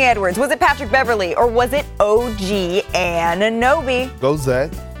it Anthony Edwards? Was it Patrick Beverley? Or was it OG Anunoby? Go Zach.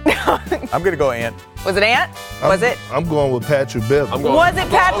 I'm going to go Ant. Was it Ant? Was it? I'm going with Patrick Beverley. Was it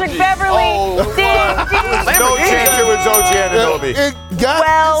Patrick Beverley? No chance it was OG Anunoby.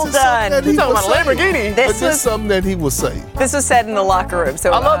 Well done. You're talking about a Lamborghini. This is something that he would say. This was said in the locker room.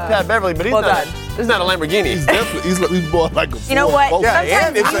 So I love Pat Beverley, but he's not a Lamborghini. He's definitely he's more like a Ford. You know what? Focus. Yeah,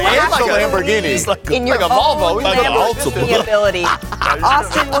 and it's a Lamborghini. He's like in your like a Volvo. own Like an Ultima. ability.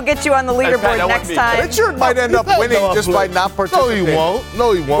 Austin, we'll get you on the leaderboard next time. Richard might end up winning just by not participating.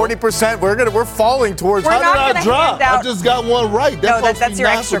 No, he won't. 40%. We're falling towards. We're not going to drop. hand out. I just got one right. That's your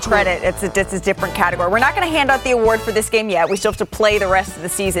extra credit. It's a different category. We're not going to hand out the award for this game yet. We still have to play the rest of the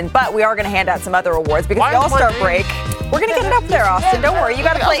season, but we are going to hand out some other awards because the All-Star break. We're going to get it up there, Austin. Don't worry. You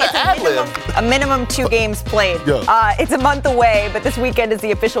got to play. It's a minimum 2 games played. Yeah. It's a month away, but this weekend is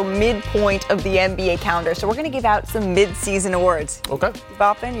the official midpoint of the NBA calendar. So we're going to give out some mid-season awards. Okay. You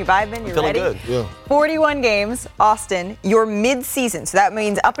bopping? You vibing? You Feeling ready? good. Yeah. 41 games, Austin, your mid-season. So that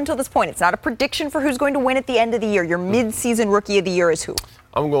means up until this point, it's not a prediction for who's going to win at the end of the year. Your mid-season rookie of the year is who?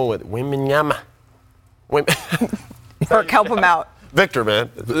 I'm going with Wembanyama. Burke, help him out. Victor, man.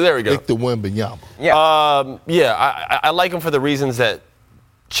 There we go. Victor Wembanyama. Yeah. I like him for the reasons that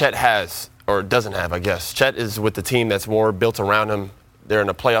Chet has, or doesn't have, I guess. Chet is with the team that's more built around him. They're in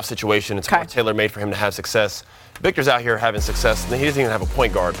a playoff situation. It's more tailor-made for him to have success. Victor's out here having success. He doesn't even have a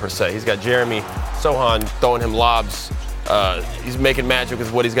point guard, per se. He's got Jeremy Sohan throwing him lobs. He's making magic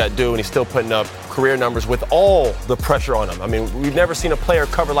with what he's got to do, and he's still putting up career numbers with all the pressure on him. I mean, we've never seen a player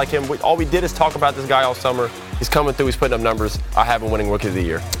cover like him. All we did is talk about this guy all summer. He's coming through. He's putting up numbers. I have him winning Rookie of the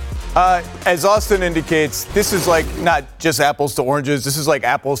Year. As Austin indicates, this is like not just apples to oranges. This is like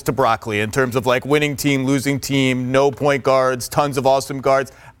apples to broccoli in terms of like winning team, losing team, no point guards, tons of awesome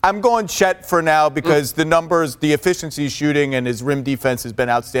guards. I'm going Chet for now because the numbers, the efficiency shooting, and his rim defense has been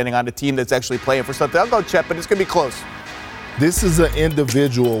outstanding on a team that's actually playing for something. I'll go Chet, but it's going to be close. This is an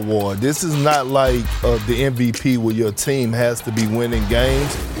individual award. This is not like the MVP where your team has to be winning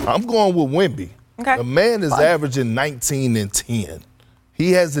games. I'm going with Wemby. Okay. The man is averaging 19 and 10.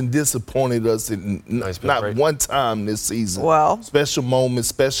 He hasn't disappointed us in not one time this season. Well. Special moments,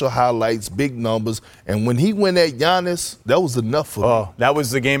 special highlights, big numbers. And when he went at Giannis, that was enough for me. That was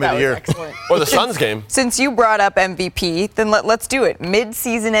the game of the year. Excellent. Or the Suns game. Since you brought up MVP, then let's do it.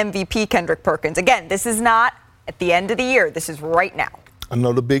 Mid-season MVP, Kendrick Perkins. Again, this is not at the end of the year. This is right now. I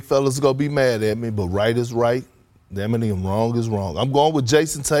know the big fellas are going to be mad at me, but right is right. Damn it, and wrong is wrong. I'm going with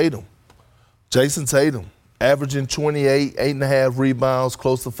Jason Tatum. Jason Tatum, averaging 28, 8.5 rebounds,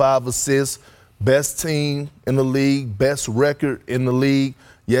 close to 5 assists. Best team in the league, best record in the league.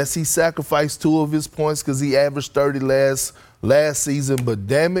 Yes, he sacrificed 2 of his points because he averaged 30 last season, but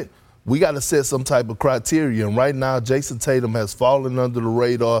damn it, we got to set some type of criteria. And right now, Jason Tatum has fallen under the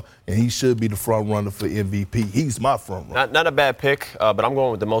radar, and he should be the front runner for MVP. He's my front runner. Not a bad pick, but I'm going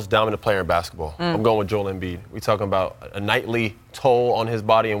with the most dominant player in basketball. I'm going with Joel Embiid. We're talking about a nightly toll on his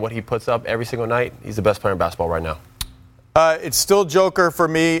body and what he puts up every single night. He's the best player in basketball right now. It's still Joker for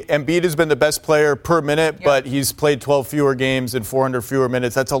me. Embiid has been the best player per minute, but he's played 12 fewer games and 400 fewer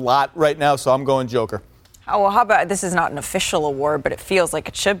minutes. That's a lot right now, so I'm going Joker. Oh, well, how about this is not an official award, but it feels like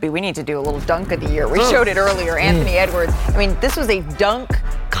it should be. We need to do a little dunk of the year. We showed it earlier, Anthony Edwards. I mean, this was a dunk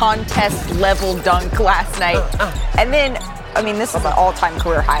contest level dunk last night. And then, I mean, this is an all-time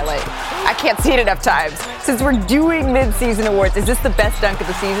career highlight. I can't see it enough times. Since we're doing mid-season awards, is this the best dunk of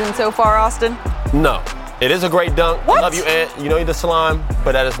the season so far, Austin? No. It is a great dunk. What? I love you, Ant. You know you're the slime,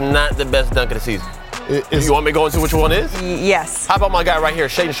 but that is not the best dunk of the season. You want me to go into which one is? Yes. How about my guy right here,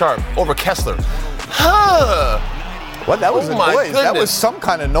 Shaedon Sharp, over Kessler? What? That was a noise. Goodness. That was some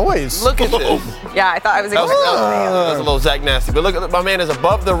kind of noise. Look at this. Yeah, I thought I was That was a little Zach Nasty. But look, my man is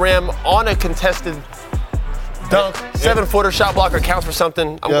above the rim on a contested dunk. 7-footer shot blocker counts for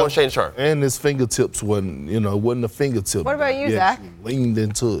something. I'm going Shaedon Sharp. And his fingertips wasn't a fingertip. What about you, He Zach? leaned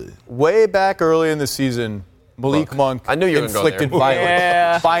into it. Way back early in the season, Malik Monk I knew you were gonna go inflicted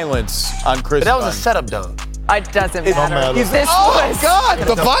there. violence on Chris. But that was a Dunn. setup dunk. It doesn't matter. Oh, God,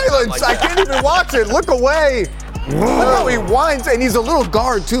 the violence. I can't even watch it. Look away. Look how he winds, and he's a little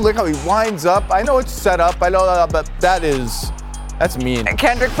guard, too. Look how he winds up. I know it's set up. I know that, but that's mean.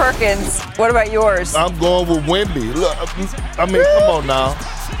 Kendrick Perkins, what about yours? I'm going with Wemby. Look, I mean, come on now.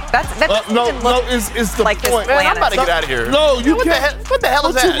 It's the point. Man, I'm about to get out of here. No, you can't. What the hell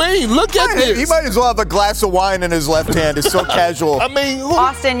is that? What you mean? Look at this. He might as well have a glass of wine in his left hand. It's so casual. I mean,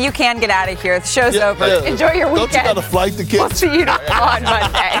 Austin, you can get out of here. The show's over. Enjoy your weekend. Don't you got a flight to catch? We'll see you on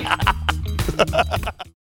Monday.